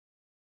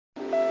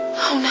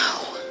Oh, no.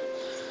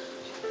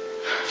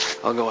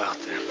 I'll go out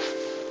there.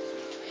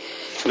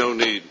 No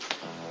need.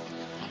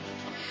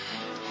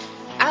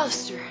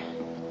 Alistair.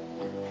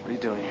 What are you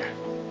doing here?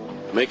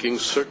 Making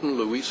certain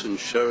Louise and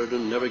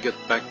Sheridan never get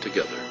back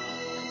together.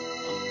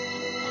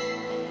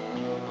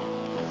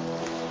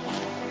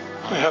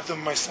 I have them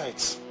in my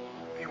sights.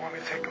 You want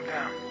me to take them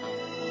down?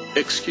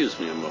 Excuse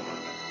me a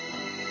moment.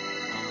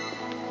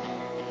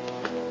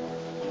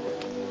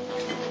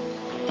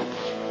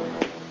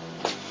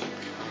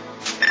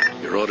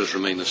 Your orders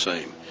remain the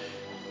same.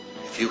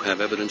 If you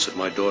have evidence that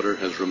my daughter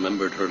has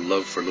remembered her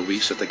love for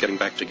Louise if they're getting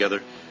back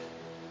together,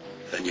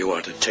 then you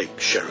are to take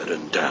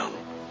Sheridan down.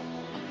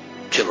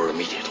 Kill her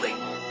immediately.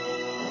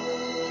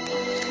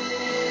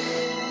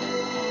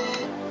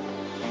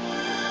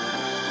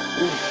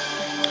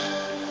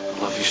 I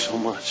love you so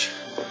much.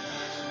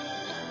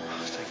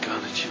 Thank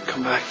God that you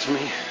come back to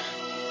me.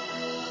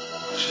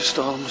 It was just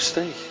all a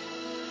mistake.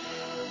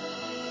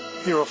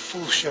 You're a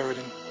fool,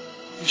 Sheridan.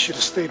 You should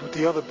have stayed with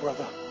the other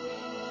brother.